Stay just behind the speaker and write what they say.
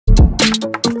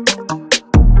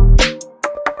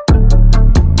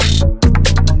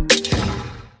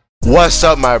What's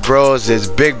up, my bros? It's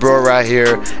Big Bro right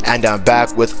here, and I'm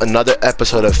back with another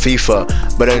episode of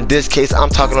FIFA. But in this case, I'm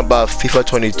talking about FIFA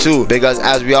 22 because,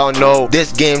 as we all know,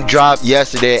 this game dropped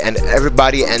yesterday, and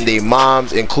everybody and their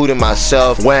moms, including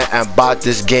myself, went and bought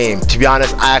this game. To be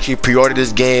honest, I actually pre-ordered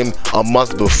this game a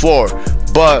month before.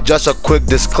 But just a quick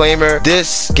disclaimer,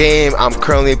 this game I'm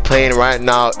currently playing right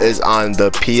now is on the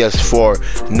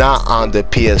PS4, not on the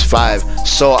PS5.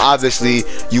 So obviously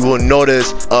you will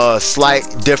notice a slight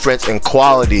difference in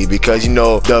quality because, you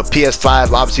know, the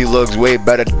PS5 obviously looks way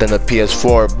better than the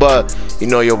PS4, but you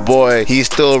know, your boy, he's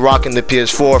still rocking the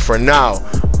PS4 for now.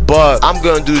 But I'm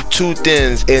gonna do two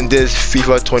things in this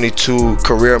FIFA 22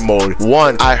 career mode.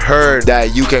 One, I heard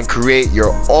that you can create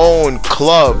your own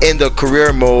club in the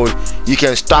career mode. You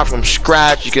can start from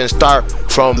scratch. You can start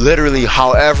from literally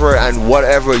however and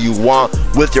whatever you want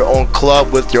with your own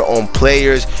club, with your own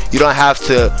players. You don't have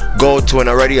to go to an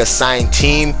already assigned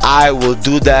team. I will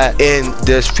do that in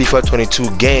this FIFA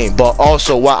 22 game. But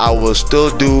also what I will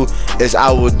still do is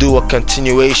I will do a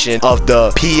continuation of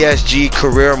the PSG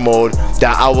career mode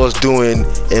that I was doing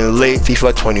in late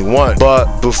FIFA 21.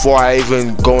 But before I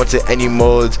even go into any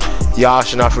modes, y'all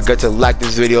should not forget to like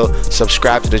this video,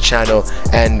 subscribe to the channel,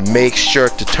 and make sure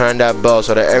to turn that bell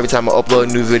so that every time I upload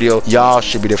a new video, y'all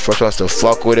should be the first ones to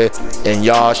fuck with it, and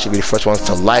y'all should be the first ones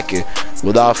to like it.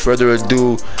 Without further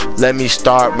ado, let me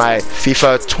start my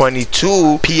FIFA 22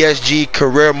 PSG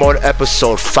career mode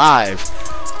episode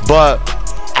 5. But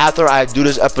after I do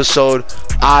this episode,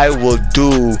 I will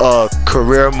do a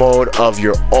career mode of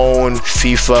your own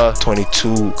FIFA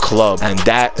 22 club, and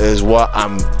that is what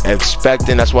I'm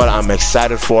expecting. That's what I'm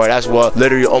excited for. That's what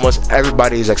literally almost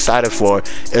everybody is excited for,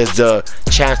 is the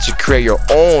chance to create your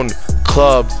own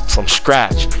club from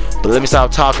scratch. But let me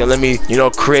stop talking. Let me, you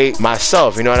know, create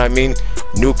myself, you know what I mean?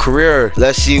 New career.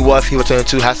 Let's see what FIFA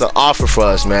 22 has to offer for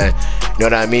us, man. You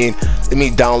know what I mean? Let me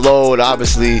download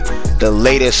obviously the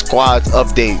latest squads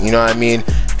update, you know what I mean?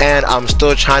 And I'm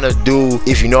still trying to do,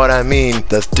 if you know what I mean,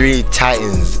 the three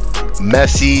titans: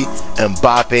 Messi,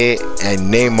 Mbappe,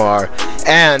 and Neymar.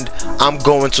 And I'm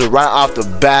going to right off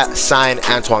the bat sign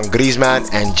Antoine Griezmann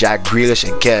and Jack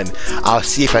Grealish again. I'll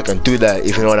see if I can do that,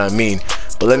 if you know what I mean.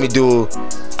 But let me do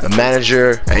a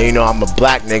manager, and you know I'm a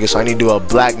black nigga, so I need to do a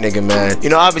black nigga, man. You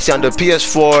know, obviously on the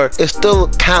PS4 it still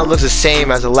kind of looks the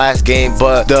same as the last game,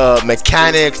 but the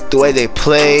mechanics, the way they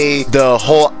play, the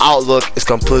whole outlook is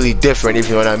completely different, if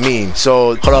you know what I mean.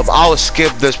 So hold up, I'll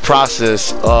skip this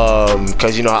process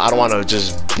because, you know, I don't want to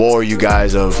just bore you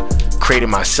guys of creating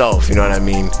myself, you know what I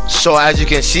mean. So as you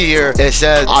can see here, it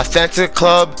says authentic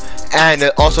club, and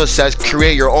it also says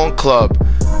create your own club.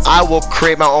 I will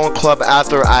create my own club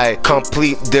after I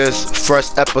complete this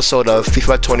first episode of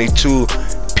FIFA 22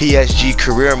 PSG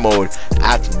career mode.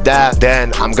 After that,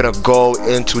 then I'm gonna go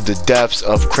into the depths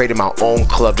of creating my own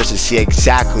club just to see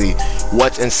exactly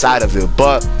what's inside of it.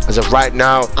 But as of right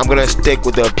now, I'm gonna stick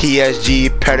with the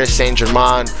PSG Paris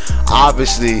Saint-Germain.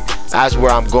 Obviously, that's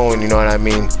where I'm going, you know what I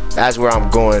mean? That's where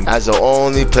I'm going. That's the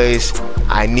only place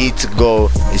I need to go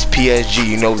is PSG,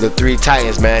 you know, the three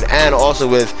titans, man. And also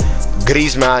with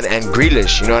Griezmann and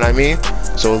Grealish, you know what I mean?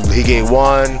 So he gave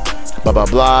one, blah blah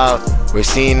blah. We're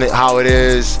seeing how it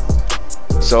is.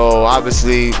 So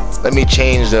obviously, let me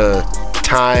change the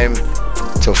time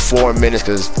to 4 minutes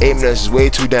because 8 minutes is way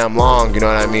too damn long, you know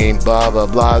what I mean? Blah blah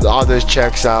blah. All this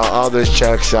checks out, all this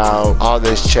checks out, all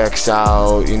this checks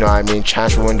out, you know what I mean?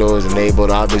 Transfer window is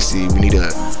enabled. Obviously we need to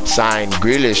sign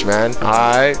Grealish, man.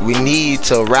 Alright, we need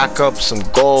to rack up some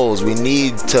goals. We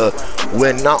need to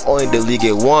win not only the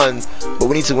Ligue 1, but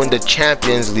we need to win the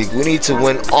Champions League. We need to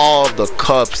win all the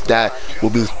cups that will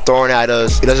be thrown at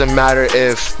us. It doesn't matter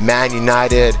if Man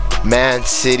United, Man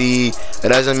City, it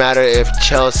doesn't matter if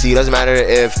Chelsea, it doesn't matter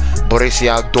if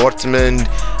Borussia Dortmund,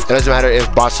 it doesn't matter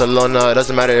if Barcelona, it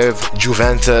doesn't matter if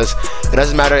Juventus, it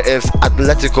doesn't matter if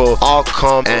Atletico all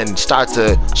come and start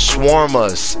to swarm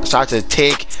us, start to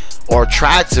take, or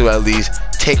try to at least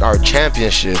take our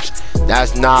championships.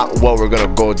 That's not what we're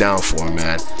gonna go down for,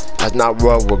 man. That's not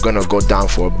what we're gonna go down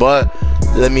for. But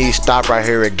let me stop right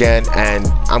here again, and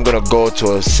I'm gonna go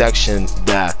to a section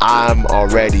that I'm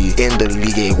already in the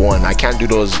Ligue 1. I can't do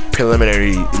those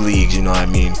preliminary leagues, you know what I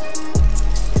mean?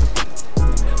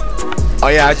 Oh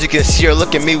yeah, as you can see here,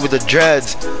 look at me with the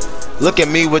dreads. Look at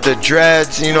me with the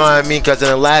dreads, you know what I mean? Because in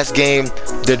the last game,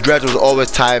 the dreads was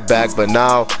always tied back, but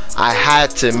now I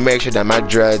had to make sure that my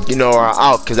dreads, you know, are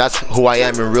out, because that's who I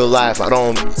am in real life. I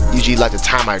don't usually like to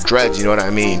tie my dreads, you know what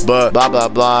I mean? But blah blah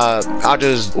blah, I'll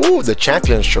just, ooh, the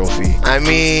Champions Trophy. I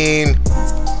mean,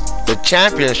 the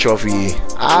Champions Trophy,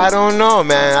 I don't know,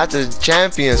 man. That's a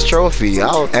Champions Trophy.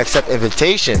 I'll accept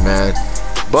invitation, man.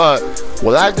 But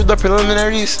will I do the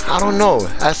preliminaries? I don't know.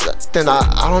 That's the thing.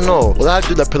 I don't know. Will I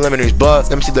do the preliminaries? But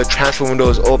let me see, the transfer window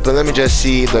is open. Let me just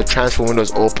see if the transfer window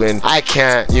is open. I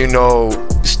can't, you know,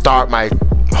 start my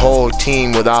whole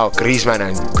team without Griezmann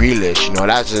and Grealish. You know,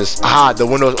 that's just the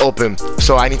window's open.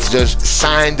 So I need to just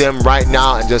sign them right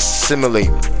now and just simulate.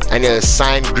 I need to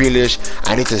sign Grealish.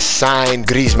 I need to sign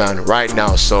Griezmann right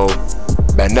now. So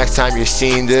but next time you're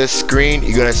seeing this screen,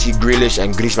 you're gonna see Grealish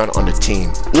and Griezmann on the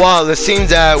team. Well, it seems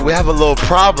that we have a little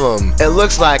problem. It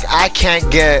looks like I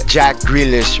can't get Jack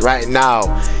Grealish right now.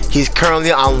 He's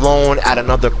currently on loan at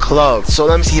another club. So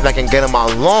let me see if I can get him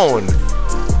on loan.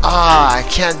 I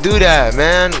can't do that,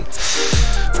 man.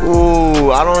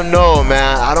 Ooh, I don't know,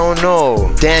 man. I don't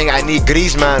know. Dang, I need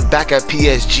Griezmann back at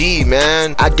PSG,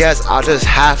 man. I guess I'll just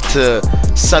have to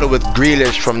settle with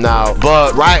Grealish from now.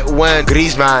 But right when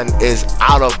Griezmann is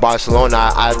out of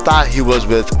Barcelona, I thought he was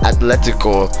with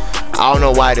Atletico. I don't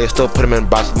know why they still put him in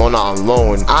Barcelona on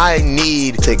loan. I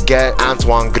need to get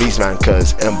Antoine Griezmann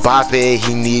because Mbappe,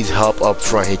 he needs help up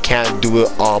front. He can't do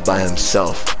it all by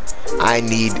himself. I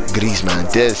need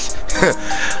Griezmann. This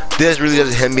really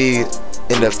just hit me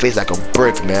in the face like a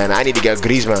brick, man. I need to get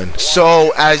Griezmann.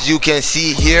 So as you can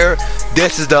see here,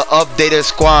 this is the updated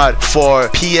squad for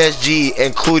PSG,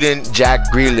 including Jack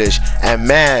Grealish. And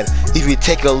man, if you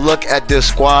take a look at this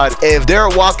squad, if they're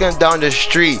walking down the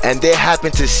street and they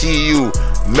happen to see you,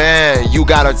 man, you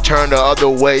gotta turn the other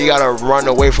way. You gotta run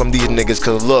away from these niggas.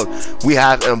 Because look, we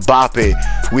have Mbappe,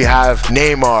 we have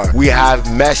Neymar, we have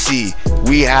Messi,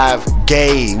 we have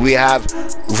Gay, we have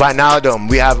Wijnaldum,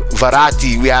 we have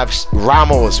Verratti, we have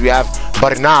Ramos, we have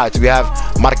Bernat, we have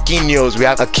Marquinhos, we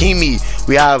have Hakimi,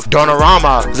 we have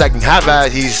Donnarumma. It's like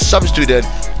Havertz, he's substituted.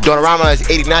 Donnarumma is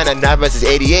 89 and Havertz is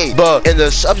 88. But in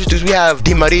the substitutes, we have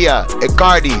Di Maria,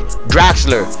 Icardi,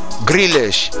 Draxler,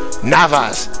 Grealish,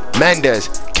 Navas, Mendes,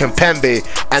 Kimpembe,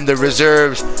 and the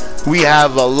reserves. We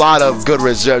have a lot of good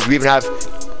reserves. We even have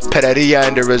Pereira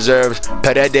in the reserves,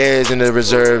 Paredes in the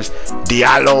reserves,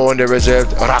 Diallo in the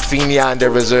reserves, Rafinha in the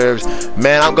reserves.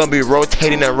 Man, I'm gonna be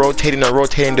rotating and rotating and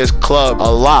rotating this club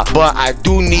a lot. But I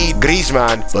do need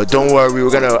Griezmann. But don't worry,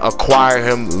 we're gonna acquire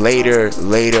him later.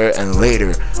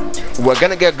 We're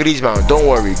gonna get Griezmann, don't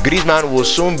worry. Griezmann will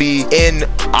soon be in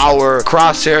our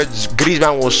crosshairs.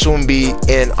 Griezmann will soon be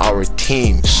in our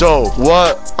team. So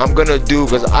what I'm gonna do,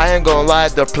 because I ain't gonna lie,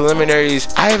 the preliminaries,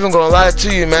 I ain't even gonna lie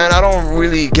to you, man, I don't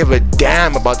really give a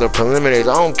damn about the preliminaries.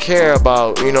 I don't care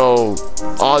about, you know,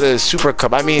 all this Super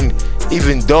Cup. I mean,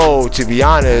 even though, to be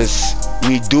honest,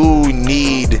 we do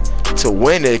need to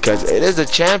win it because it is the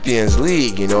Champions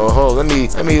League, you know. Let me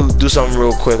do something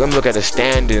real quick. Let me look at the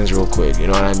standings real quick, you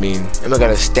know what I mean? Let me look at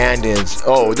the standings.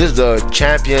 Oh, this is the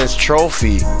Champions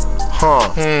Trophy.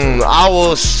 I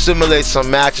will simulate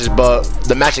some matches, but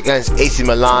the match against AC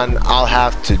Milan I'll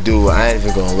have to do. I ain't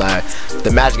even gonna lie. The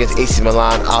match against AC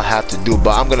Milan I'll have to do,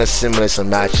 but I'm gonna simulate some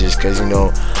matches because, you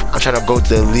know, I'm trying to go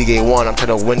to the Ligue 1. I'm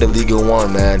trying to win the Ligue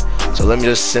 1, man. So let me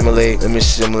just simulate. Let me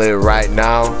simulate right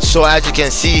now. So as you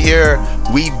can see here,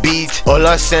 we beat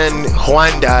Olasen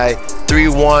Hyundai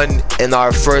 3-1 in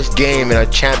our first game in a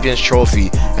Champions Trophy,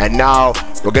 and now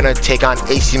we're gonna take on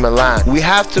AC Milan. We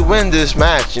have to win this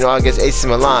match, you know, against AC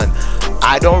Milan.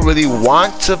 I don't really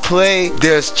want to play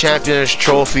this Champions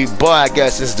Trophy, but I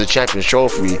guess this is the Champions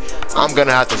Trophy. I'm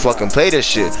gonna have to fucking play this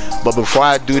shit. But before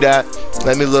I do that,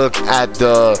 let me look at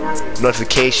the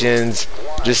notifications.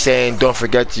 Just saying, don't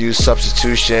forget to use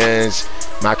substitutions,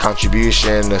 my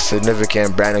contribution, a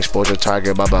significant brand exposure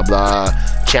target, blah blah blah,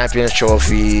 Champions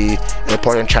Trophy,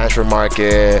 important transfer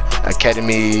market,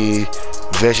 academy,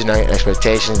 vision and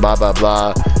expectations, blah blah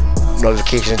blah.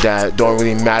 Notifications that don't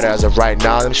really matter as of right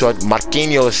now. Let me show what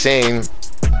Marquinhos is saying.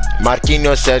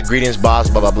 Marquinhos said, greetings boss,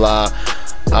 blah blah blah.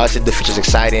 I said the future's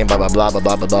exciting, blah blah blah blah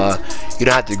blah blah blah. You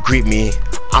don't have to greet me.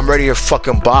 I'm already your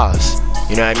fucking boss.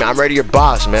 You know what I mean? I'm already your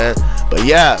boss, man. But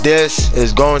yeah, this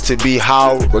is going to be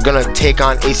how we're gonna take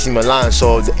on AC Milan.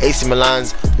 So the AC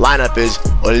Milan's lineup is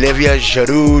Olivier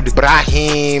Giroud,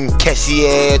 Brahim,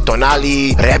 Kessié,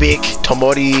 Tonali, Rebic,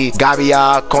 Tomori,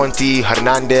 Gabia, Conti,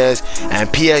 Hernandez, and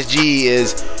PSG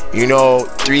is, you know,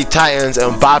 three titans: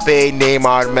 Mbappe,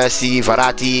 Neymar, Messi,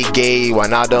 Verratti, Gay,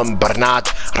 Wijnaldum,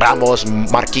 Bernat, Ramos,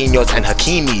 Marquinhos, and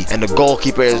Hakimi. And the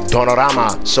goalkeeper is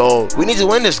Donnarumma. So we need to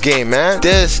win this game, man.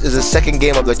 This is the second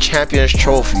game of the Champions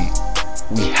Trophy.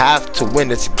 We have to win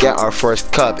this to get our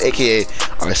first cup, aka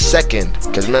our second,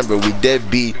 because remember we did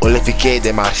beat Olympique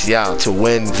de Marseille to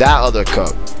win that other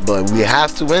cup. But we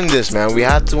have to win this, man. We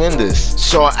have to win this.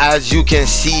 So as you can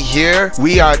see here,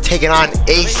 we are taking on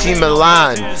AC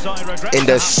Milan in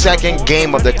the second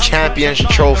game of the Champions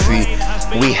Trophy.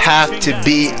 We have to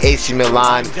beat AC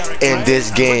Milan in this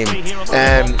game,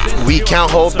 and we can't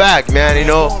hold back, man. You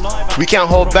know, we can't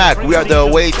hold back. We are the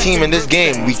away team in this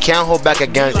game. We can't hold back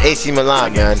against AC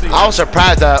Milan, man. I was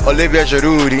surprised that Olivier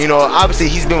Giroud, you know, obviously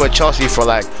he's been with Chelsea for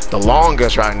like the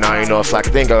longest right now, you know, for like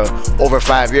I think over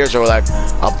 5 years or like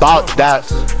about that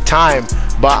time.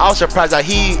 But I was surprised that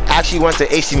he actually went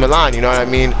to AC Milan, you know what I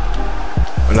mean?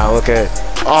 And now look at,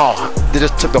 oh, they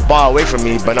just took the ball away from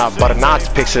me, but now Bernat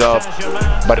picks it up.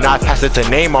 Bernat passes it to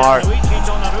Neymar.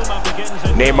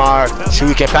 Neymar, see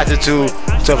we can pass it to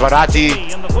Verratti.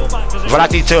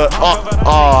 Verratti to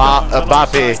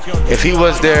Mbappe. If he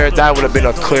was there, that would have been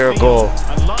a clear goal.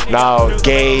 Now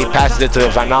Gay passes it to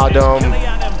Wijnaldum.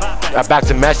 Back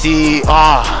to Messi.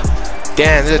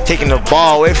 Damn, they're taking the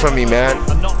ball away from me, man.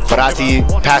 Verratti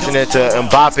passing it to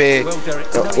Mbappe.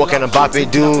 What can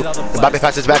Mbappe do? Mbappe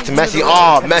passes back to Messi.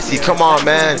 Oh, Messi, come on,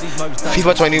 man.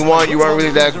 FIFA 21, you weren't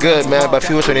really that good, man. But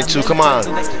FIFA 22, come on.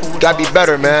 You gotta be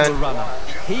better, man.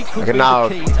 Okay, now,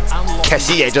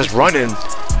 Kessié just running.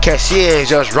 Kessié is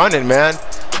just running, man.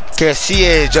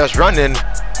 Kessié is just running.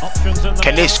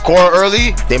 Can they score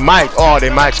early? They might. Oh,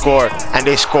 they might score. And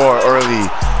they score early.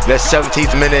 The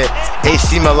 17th minute.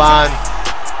 AC Milan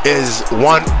is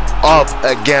 1-up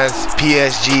against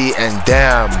PSG. And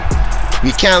damn,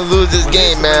 we can't lose this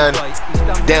game, man.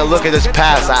 Damn, look at this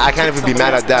pass. I can't even be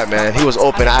mad at that, man. He was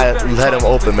open. I let him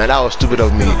open, man. That was stupid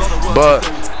of me. But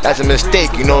that's a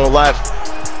mistake, you know, in life.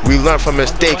 We learn from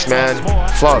mistakes, man.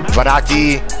 Fuck.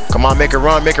 Verratti. Come on, make a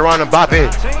run. Make a run, Mbappe.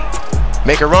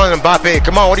 Make a run, Mbappe.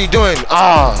 Come on, what are you doing?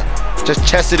 Just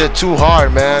chested it too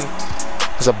hard, man.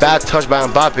 It's a bad touch by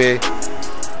Mbappe.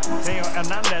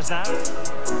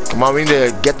 Come on, we need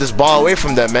to get this ball away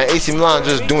from them, man. AC Milan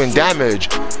just doing damage.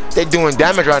 They're doing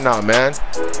damage right now, man.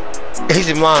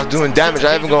 AC Milan's doing damage,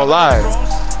 I ain't even gonna lie.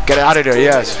 Get it out of there,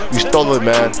 yes. We stole it,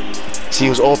 man. See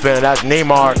who's open, that's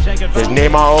Neymar. Is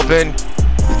Neymar open?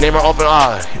 Is Neymar open?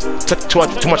 Took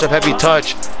too much of a heavy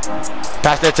touch.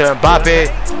 Passing it to Mbappe.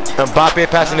 Mbappe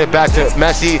passing it back to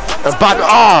Messi. Mbappe,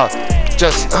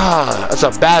 that's a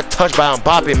bad touch by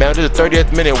Mbappe, man. This is the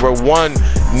 30th minute. We're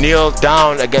 1-0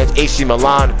 down against AC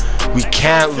Milan. We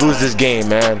can't lose this game,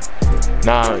 man.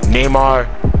 Now, Neymar.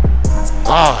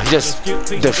 He just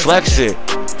deflects it.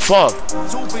 Fuck.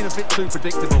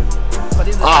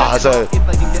 It's a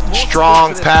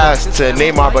strong pass to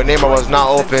Neymar, but Neymar was not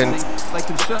open.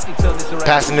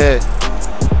 Passing it.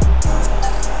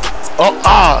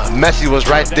 Messi was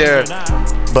right there,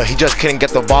 but he just couldn't get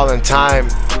the ball in time.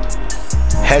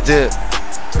 Heads it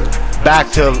back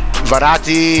to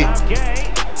Verratti.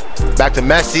 Back to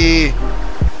Messi.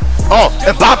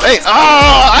 Mbappe.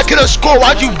 I could have scored.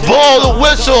 Why'd you blow the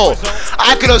whistle?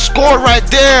 I could have scored right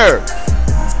there.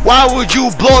 Why would you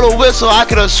blow the whistle? I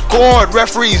could have scored.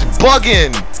 Referee's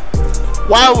bugging.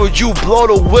 Why would you blow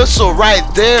the whistle right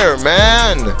there,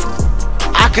 man?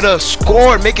 I could have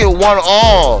scored. Make it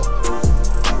 1-all.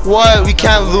 What? We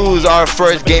can't lose our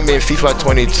first game in FIFA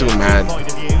 22, man.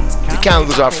 We can't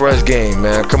lose our first game,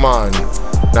 man. Come on.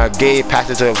 Now Gay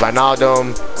passes to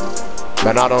Wijnaldum.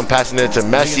 Wijnaldum passing it to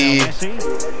Messi.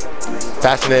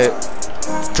 Passing it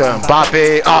to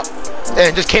Mbappe.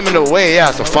 And just came in the way. Yeah,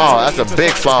 it's a foul. That's a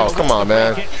big foul. Come on,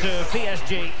 man.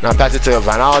 Now pass it to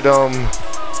Wijnaldum.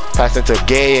 Pass it to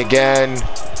Gay again.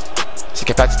 So you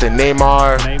can pass it to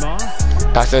Neymar.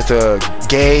 Passing it to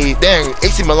Gay. Dang,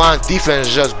 AC Milan's defense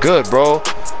is just good, bro.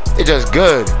 It's just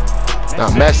good. Now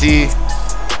Messi.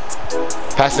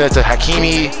 Passing it to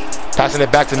Hakimi. Passing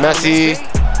it back to Messi.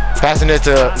 Passing it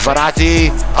to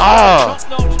Verratti.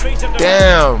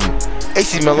 Damn.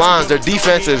 AC Milan's, their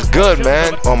defense is good,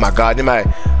 man. Oh my God, they might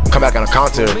come back on a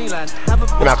counter. They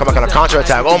might come back on a counter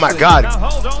attack. Oh my God.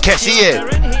 Kessié.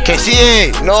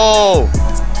 Kessié. No.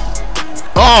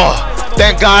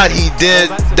 Thank God he did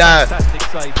that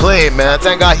play, man.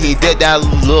 Thank God he did that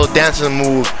little dancing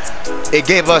move. It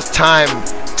gave us time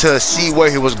to see where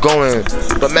he was going.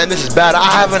 But man, this is bad. I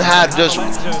haven't had just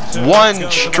one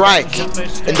strike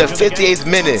in the 58th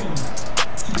minute,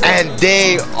 and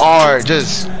they are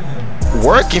just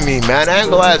working me, man. I ain't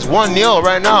gonna lie, it's 1-0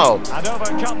 right now.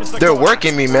 They're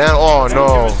working me, man. Oh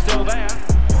no.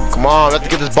 Come on, let's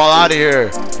get this ball out of here.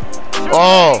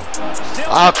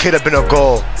 That could have been a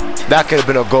goal. That could have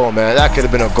been a goal, man. That could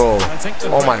have been a goal.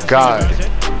 Oh my God.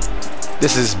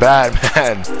 This is bad,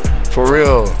 man. For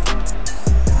real.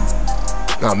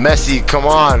 Now Messi, come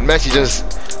on. Messi just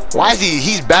Why is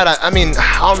he's bad at, I mean,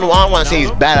 I don't want to say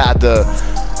he's bad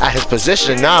at his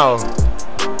position now.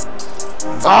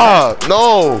 Ah,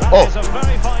 no. Oh,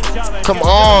 come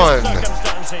on.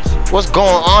 What's going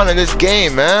on in this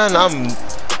game, man? I'm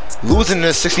losing in the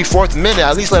 64th minute.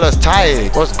 At least let us tie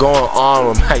it. What's going on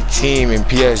with my team in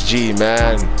PSG,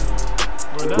 man?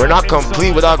 We're not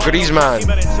complete without Griezmann.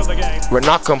 We're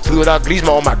not complete without Griezmann.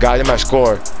 Oh my God, they might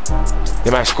score.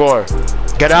 They might score.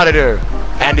 Get out of there.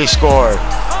 And they score.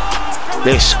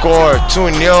 They score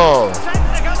 2-0.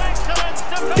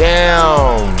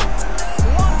 Damn.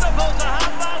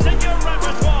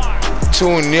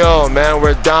 2-0, man.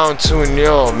 We're down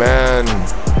 2-0, man.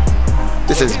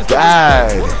 This is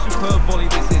bad.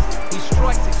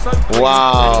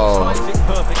 Wow.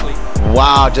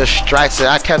 Wow, just strikes it.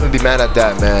 I can't even be mad at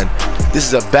that, man. This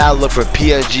is a bad look for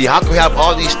PSG. How can we have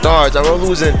all these stars and we're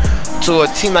losing to a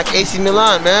team like AC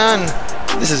Milan, man?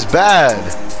 This is bad.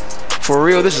 For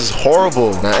real, this is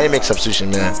horrible. Nah, I ain't make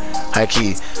substitution, man. High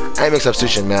key. I ain't make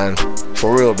substitution, man.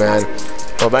 For real, man.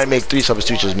 But I make 3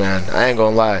 substitutions, man. I ain't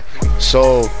gonna lie.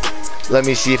 So, let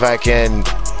me see if I can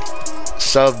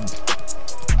sub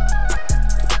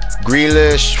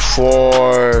Grealish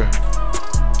for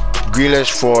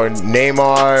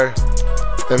Neymar.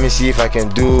 Let me see if I can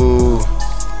do.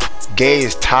 Gay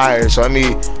is tired, so let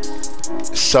me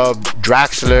sub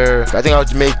Draxler. I think I'll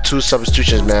make 2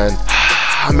 substitutions, man.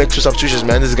 I'll make 2 substitutions,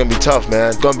 man. This is gonna be tough, man.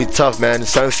 It's gonna be tough, man. The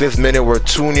 75th minute, we're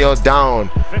 2-0 down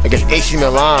against AC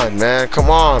Milan, man. Come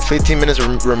on, 15 minutes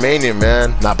remaining,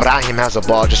 man. Nah, Brahim has the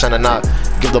ball. Just trying to not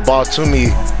give the ball to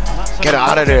me. Get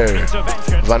out of there,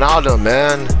 Ronaldo,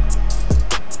 man.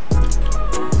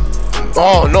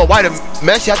 Oh no, why did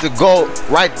Messi have to go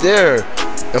right there?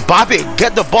 Mbappe,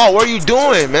 get the ball. What are you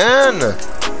doing, man?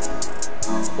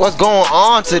 What's going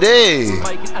on today?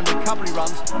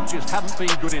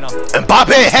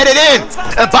 Mbappe, head it in.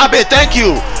 Mbappe, thank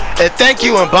you. And thank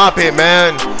you, Mbappe,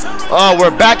 man. Oh,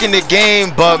 we're back in the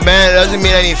game, but man, it doesn't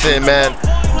mean anything, man.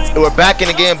 We're back in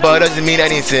the game, but it doesn't mean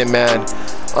anything, man.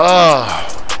 Oh.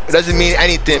 It doesn't mean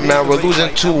anything, man. We're losing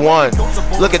 2-1.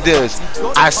 Look at this.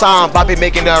 I saw Mbappe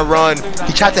making that run.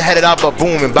 He tried to head it out, but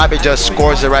boom, Mbappe just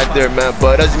scores it right there, man.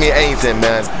 But it doesn't mean anything,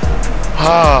 man.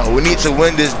 Ah, we need to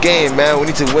win this game, man. We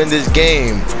need to win this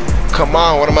game. Come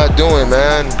on, what am I doing,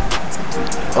 man?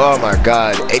 Oh my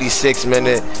God, 86th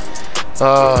minute.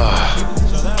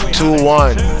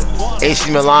 2-1. AC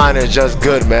Milan is just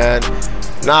good, man.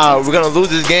 Nah, we're gonna lose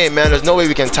this game, man. There's no way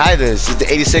we can tie this. It's the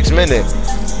 86th minute.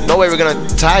 No way we're gonna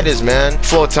tie this, man.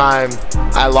 Full time,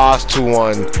 I lost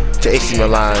 2-1 to AC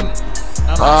Milan.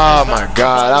 Oh my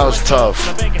God, that was tough.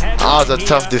 That was a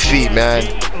tough defeat, man.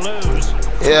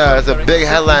 Yeah, it's a big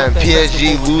headline.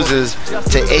 PSG loses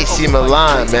to AC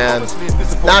Milan, man.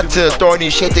 Not to throw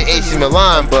any shade to AC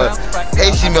Milan, but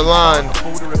AC Milan,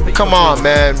 come on,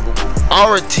 man.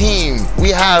 Our team, we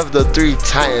have the 3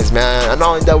 Titans, man. And not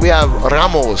only that, we have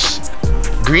Ramos,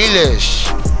 Grealish,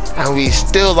 and we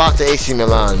still lost to AC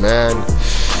Milan, man.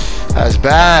 That's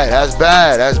bad. That's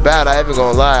bad. That's bad. I ain't even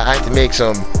gonna lie. I had to make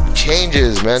some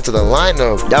changes, man, to the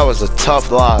lineup. That was a tough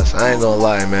loss. I ain't gonna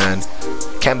lie, man.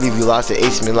 Can't believe we lost to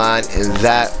AC Milan in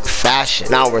that fashion.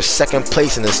 Now we're 2nd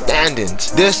place in the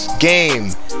standings. This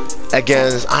game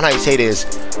against, I don't know how you say this,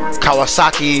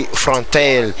 Kawasaki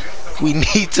Frontale, we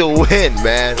need to win,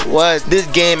 man. What? This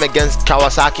game against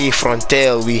Kawasaki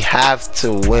Frontale, we have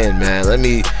to win, man. Let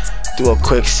me do a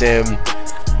quick sim.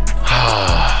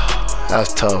 That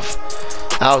was tough.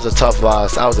 That was a tough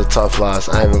loss. That was a tough loss.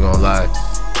 I ain't even gonna lie.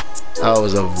 That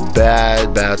was a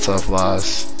bad, tough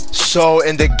loss. So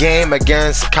in the game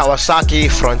against Kawasaki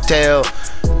Frontale,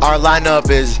 our lineup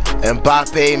is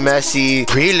Mbappe, Messi,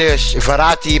 Grealish,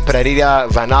 Verratti, Pereira,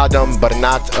 Wijnaldum,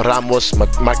 Bernat, Ramos,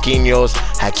 Marquinhos,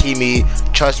 Hakimi.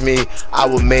 Trust me, I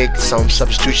will make some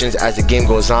substitutions as the game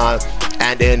goes on.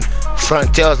 And in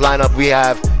Frontale's lineup, we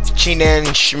have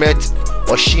Chinen, Schmidt,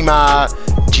 Oshima,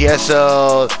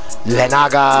 GSL,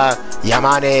 Lenaga,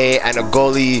 Yamane, and the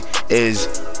goalie is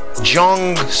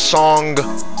Jong Song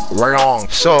Wrong.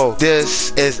 So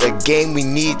this is a game we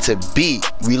need to beat.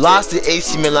 We lost to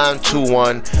AC Milan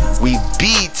 2-1. We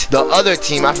beat the other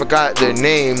team, I forgot their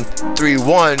name,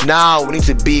 3-1. Now we need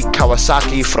to beat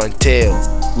Kawasaki Frontale.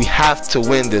 We have to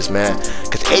win this, man.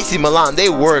 Because AC Milan, they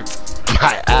worked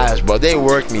my ass, bro. They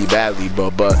worked me badly,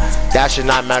 bro. But that should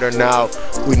not matter now.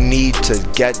 We need to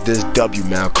get this W,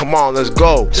 man. Come on, let's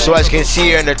go. So as you can see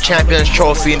here in the Champions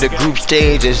Trophy in the group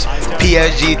stage is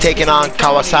PSG taking on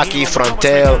Kawasaki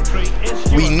Frontale.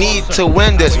 We need to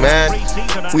win this, man.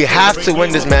 We have to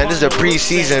win this, man. This is a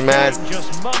preseason, man.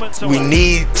 We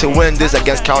need to win this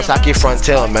against Kawasaki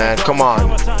Frontale, man. Come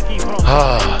on.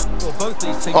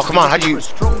 Oh, come on. How do you...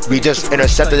 We just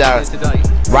intercepted that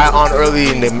right on early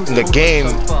in the game.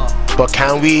 But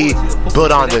can we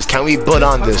build on this? Can we build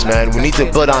on this, man? We need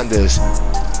to build on this.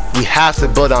 We have to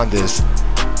build on this.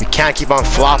 We can't keep on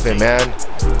flopping, man.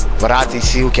 Verratti,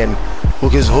 see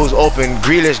who's open.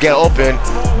 Grealish get open.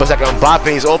 But it's like Mbappe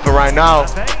is open right now.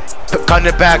 Cutting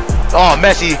it back. Oh,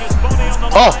 Messi.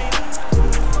 Oh.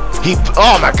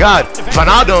 Oh my God.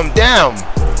 Ronaldo, damn.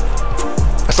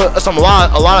 That's a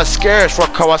lot of scares for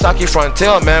Kawasaki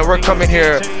Frontale, man. We're coming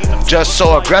here just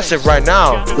so aggressive right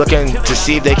now, looking to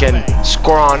see if they can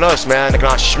score on us, man. They're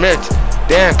on Schmidt.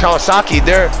 Damn, Kawasaki,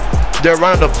 their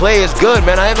run of the play is good,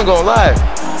 man. I ain't even gonna lie.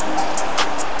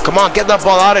 Come on, get that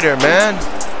ball out of there, man.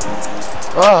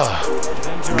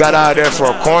 Oh, got out of there for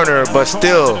a corner, but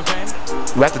still,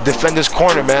 we have to defend this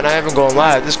corner, man. I ain't even gonna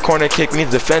lie. This corner kick, we need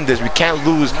to defend this. We can't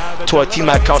lose to a team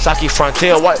like Kawasaki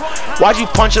Frontale. Why'd you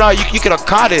punch it out? You could have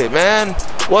caught it, man.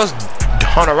 What's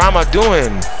Honorama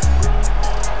doing?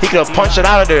 He could have punched it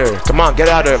out of there. Come on, get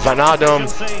out of there,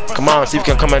 Ronaldo. Come on, see if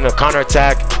we can come in a counter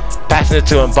attack. Passing it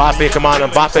to Mbappe. Come on,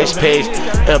 Mbappe's pace.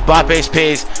 Mbappe's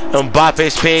pace.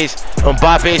 Mbappe's pace.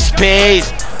 Mbappe's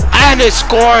pace. And it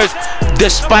scores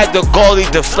despite the goalie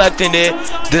deflecting it.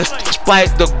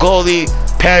 Despite the goalie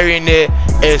parrying it.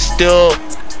 It still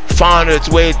found its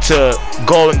way to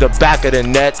go in the back of the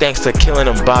net thanks to killing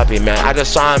Mbappe, man. I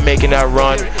just saw him making that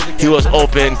run. He was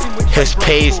open. His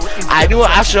pace. I knew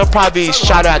I should have probably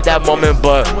shot at that moment,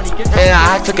 but man,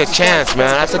 I took a chance,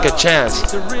 man. I took a chance.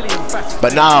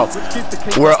 But now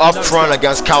we're up front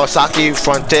against Kawasaki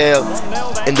Frontale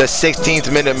in the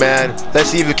 16th minute, man.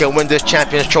 Let's see if we can win this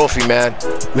Champions Trophy, man.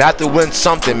 We have to win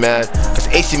something, man. Because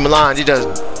AC Milan, they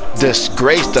just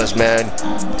disgraced us, man.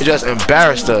 They just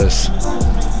embarrassed us.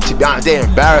 To be honest, they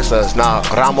embarrassed us. Now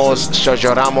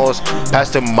Sergio Ramos, pass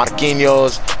to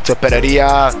Marquinhos, to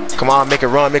Pereira. Come on, make it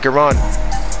run, make it run.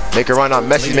 Make it run. Now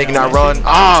Messi's making that run.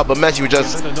 But Messi was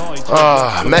just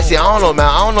Messi, I don't know, man.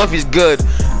 I don't know if he's good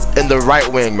in the right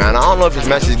wing, man. I don't know if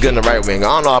Messi's good in the right wing. I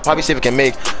don't know. I'll probably see if we can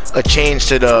make a change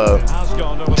to the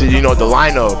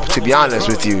lineup, to be honest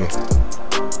with you.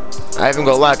 I ain't even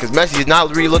gonna lie, because Messi's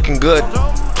not really looking good.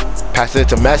 Passing it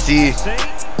to Messi.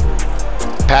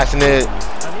 Passing it.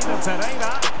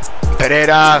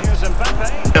 Pereira.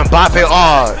 Mbappe.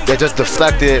 Oh, they just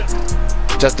deflected.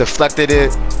 Just deflected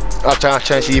it. I'm trying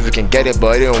to see if we can get it,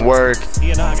 but it didn't work.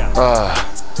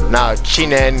 Now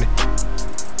Chinen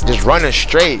just running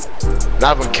straight,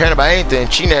 not even caring about anything.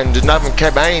 Chinen just not even care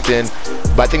about anything.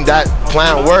 But I think that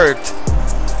plan worked.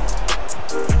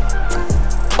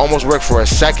 Almost worked for a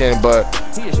second, but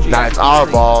now it's our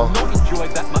ball.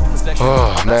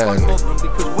 Oh man,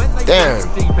 damn.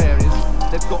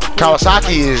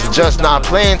 Kawasaki is just not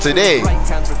playing today.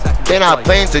 They're not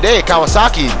playing today.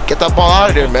 Kawasaki, get that ball out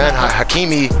of there, man.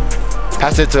 Hakimi,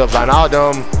 pass it to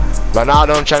Ronaldo.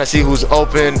 Ronaldo trying to see who's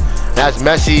open. That's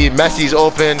Messi. Messi's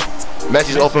open.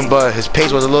 Messi's open, but his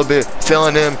pace was a little bit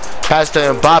failing him. Pass to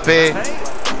Mbappe.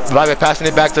 Mbappe passing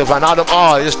it back to Ronaldo.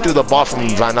 Oh, he just threw the ball from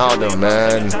Ronaldo,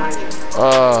 man.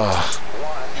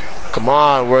 Come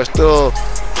on, we're still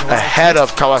ahead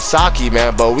of Kawasaki,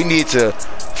 man, but we need to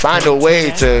find a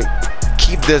way to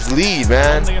keep this lead,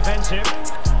 man.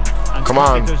 Come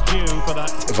on,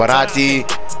 Verratti,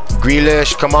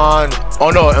 Grealish, come on.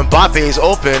 Oh no, Mbappe is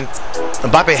open.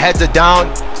 Mbappe heads it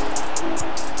down.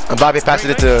 Mbappe passes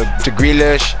it to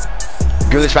Grealish.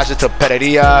 Grealish passes it to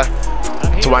Pereira,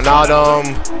 to Ronaldo.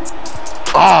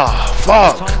 Oh,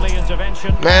 fuck.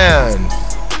 Man.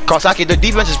 Kawasaki, the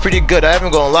defense is pretty good. I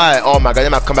ain't gonna lie. Oh my god, they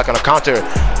might come back on a counter.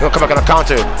 They're gonna come back on a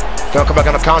counter. They're gonna come back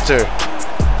on a counter.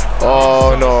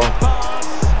 Oh no.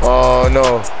 Oh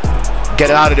no. Get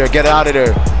it out of there. Get it out of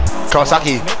there.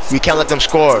 Kawasaki, we can't let them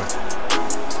score.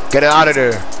 Get it out of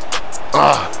there.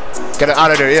 Get it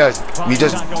out of there. Yes. We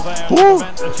just. Woo.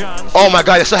 Oh my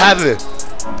god, they still have it.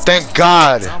 Thank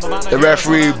God the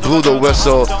referee blew the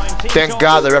whistle. Thank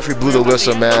God the referee blew the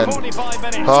whistle, man.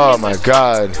 Oh my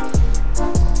god.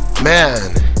 Man.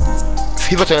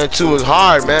 FIFA 22 was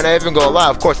hard, man. I ain't even gonna lie.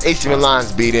 Of course, AC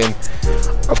Milan's beating.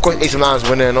 Of course, AC Milan's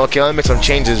winning. Okay, let me make some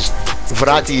changes.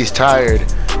 Verratti is tired.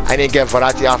 I didn't get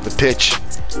Verratti off the pitch.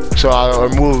 So I'll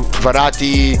remove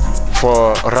Verratti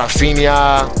for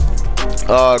Rafinha.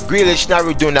 Grealish not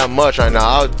really doing that much right now.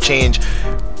 I'll change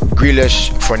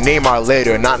Grealish for Neymar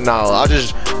later, not now. I'll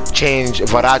just change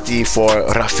Verratti for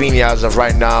Rafinha as of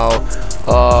right now.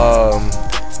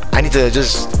 I need to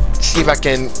just see if I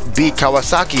can beat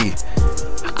Kawasaki.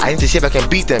 I need to see if I can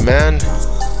beat them, man.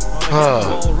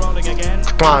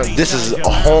 Come on, this is a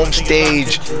home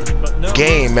stage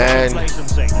game, man.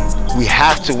 We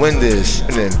have to win this.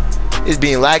 And then It's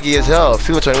being laggy as hell.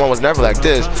 FIFA 21 was never like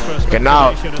this. Okay,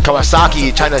 now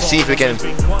Kawasaki trying to see if we can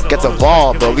get the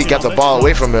ball, but we got the ball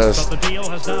away from us.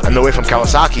 I'm away from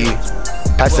Kawasaki.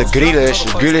 Pass to Grealish.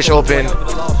 Grealish open.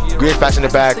 Grealish passing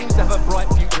it back.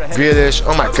 Grealish.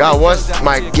 Oh my god, what's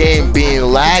my game being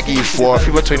laggy for?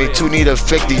 FIFA 22 need to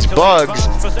fix these bugs.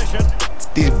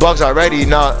 These bugs already.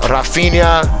 Now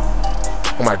Rafinha.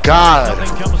 Oh my god.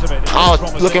 I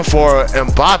was looking for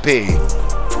Mbappe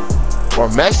or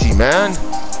Messi, man.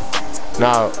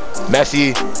 Now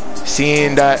Messi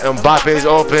seeing that Mbappe is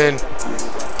open.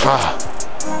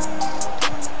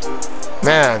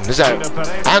 Man, this I ain't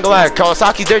gonna lie,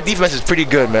 Kawasaki, their defense is pretty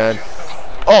good, man.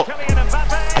 Oh,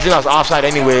 I think that was offside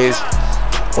anyways.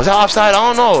 Was that offside?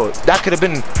 I don't know. That could have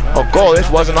been a goal if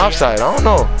it wasn't offside. I don't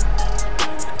know.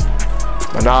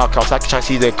 But now Kawasaki trying to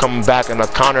see they're coming back in a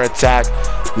counter attack.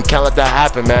 We can't let that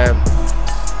happen, man.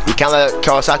 We can't let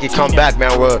Kawasaki come back,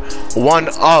 man. We're 1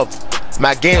 up.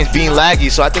 My game is being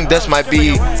laggy, so I think this might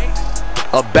be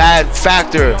a bad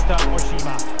factor.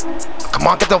 Come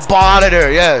on, get the ball out of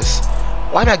there. Yes.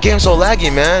 Why my game so laggy,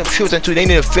 man? They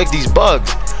need to fix these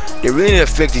bugs. They really need to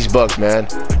fix these bugs, man.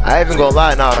 I ain't even gonna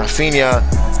lie now. Rafinha,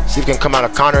 see if we can come out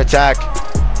of counter attack.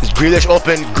 Is Grealish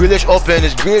open? Grealish open.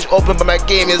 Is Grealish open? But my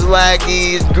game is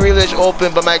laggy. Is Grealish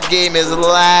open? But my game is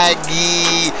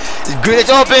laggy. Is Grealish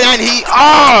open? And he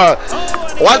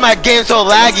why is my game so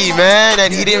laggy, man?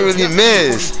 And he didn't really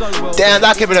miss. Damn,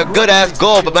 that could have been a good ass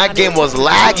goal, but my game was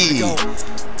laggy.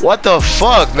 What the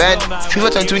fuck, man?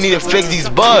 FIFA 22 need to fix these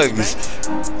bugs.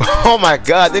 Oh my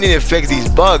god, they need to fix these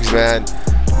bugs, man.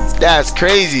 That's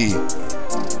crazy.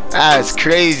 That's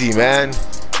crazy, man.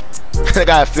 I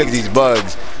gotta fix these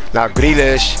bugs. Now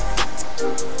Grealish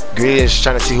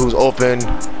trying to see who's open.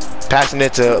 Passing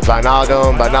it to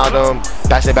Wijnaldum.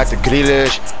 Passing it back to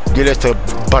Grealish. Grealish to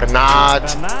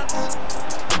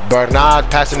Bernard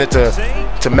passing it to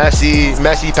Messi.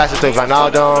 Messi passing it to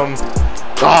Wijnaldum.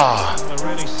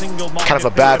 Kind of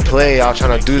a bad play I was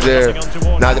trying to do there.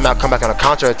 Now they might come back on a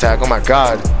counter attack. Oh my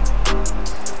god.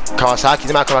 Kawasaki,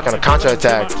 they might come back on a counter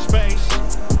attack.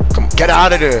 Come, get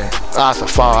out of there. That's a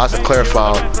foul. That's a clear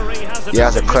foul. Yeah,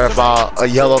 that's a clear foul. A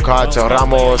yellow card to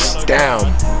Ramos. Damn.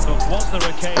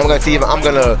 I'm gonna see if I'm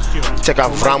gonna check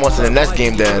out Ramos in the next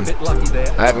game then.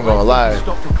 I ain't gonna lie.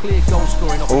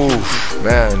 Oof,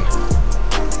 man.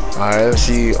 Alright, let's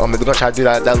see. I'm gonna try to do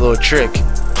that little trick.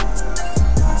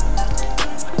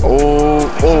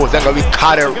 Then we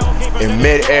caught it in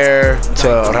mid-air to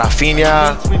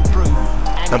Rafinha.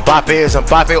 Is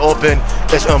Mbappe open?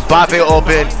 Is Mbappe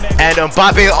open? And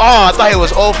Mbappe, I thought he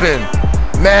was open.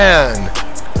 Man,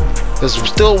 there's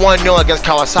still 1-0 against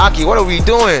Kawasaki. What are we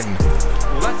doing?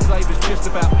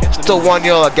 Still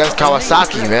 1-0 against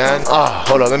Kawasaki, man.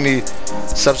 Hold on, let me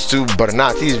substitute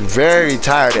Bernat. He's very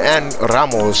tired, and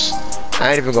Ramos.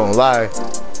 I ain't even gonna lie.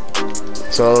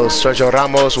 So Sergio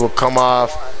Ramos will come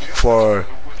off for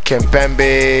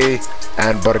Kimpembe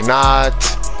and Bernat.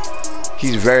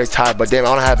 He's very tired, but damn, I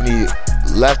don't have any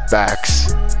left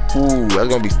backs. Ooh, that's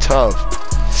gonna be tough.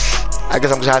 I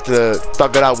guess I'm just have to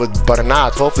thug it out with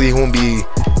Bernat. Hopefully he won't be,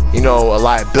 you know, a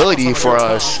liability for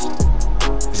us.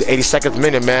 It's the 82nd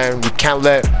minute, man. We can't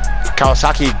let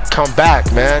Kawasaki come back,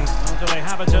 man.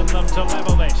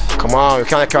 Come on, we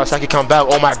can't let Kawasaki come back.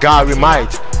 Oh my god, we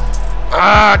might.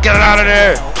 Get it out of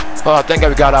there. Oh, thank god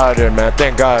we got out of there, man.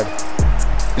 Thank god.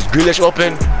 Is Grealish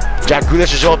open? Jack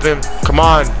Grealish is open. Come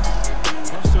on.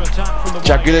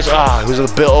 Jack Grealish, he was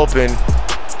a bit open.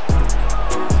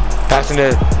 Passing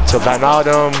it to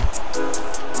Wijnaldum.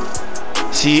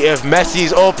 See if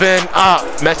Messi's open.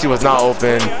 Messi was not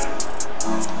open.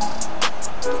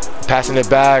 Passing it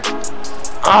back.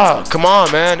 Come on,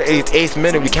 man. 8th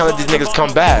minute. We can't let these niggas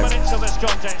come back.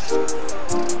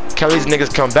 Can't let these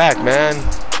niggas come back, man.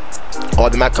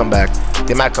 They might come back.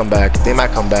 They might come back. They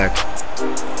might come back.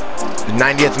 The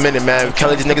 90th minute, man. We can't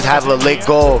let these niggas have a late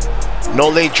goal. No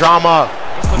late drama.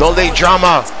 No late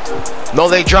drama. No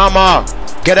late drama.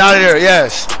 Get out of there.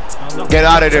 Yes. Get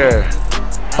out of there.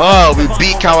 We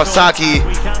beat Kawasaki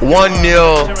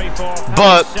 1-0.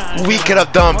 But we could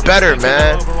have done better,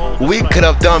 man. We could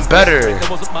have done better.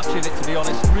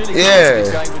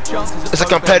 Yeah. It's a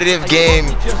competitive game,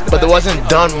 but there wasn't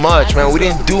done much, man. We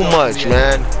didn't do much,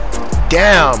 man.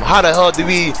 Damn. How the hell did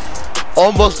we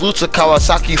almost lose to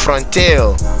Kawasaki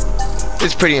Frontale?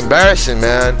 It's pretty embarrassing,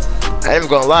 man. I ain't even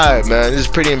gonna lie, man. This is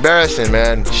pretty embarrassing,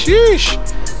 man. Sheesh.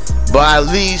 But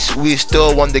at least we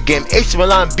still won the game. AC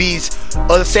Milan beats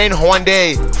San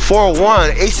Juande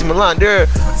 4-1. AC Milan, they're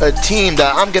a team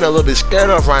that I'm getting a little bit scared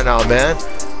of right now, man.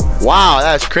 Wow,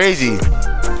 that's crazy.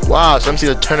 Wow, so let me see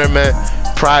the tournament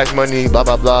prize money, blah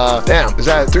blah blah. Damn, is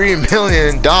that $3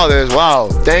 million? Wow,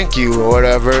 thank you or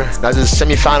whatever. That's the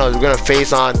semifinals. We're gonna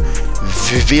face on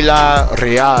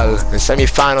Villarreal in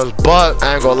semifinals, but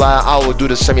I ain't gonna lie, I will do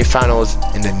the semifinals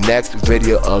in the next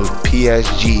video of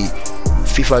PSG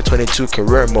FIFA 22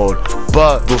 career mode.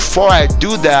 But before I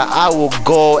do that, I will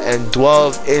go and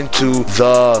delve into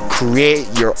the create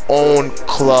your own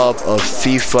club of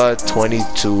FIFA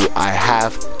 22. I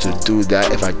have to do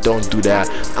that. If I don't do that,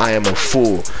 I am a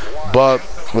fool. But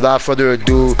without further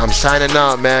ado, I'm signing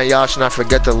out, man. Y'all should not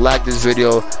forget to like this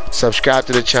video, subscribe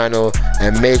to the channel,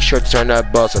 and make sure to turn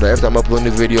that bell so that every time I upload a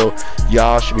new video,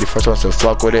 y'all should be the first ones to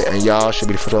fuck with it, and y'all should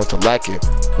be the first ones to like it.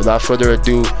 Without further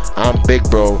ado, I'm Big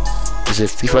Bro. This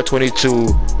is FIFA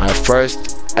 22, my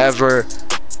first ever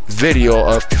video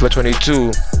of FIFA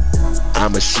 22.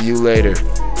 I'ma see you later.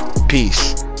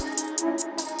 Peace.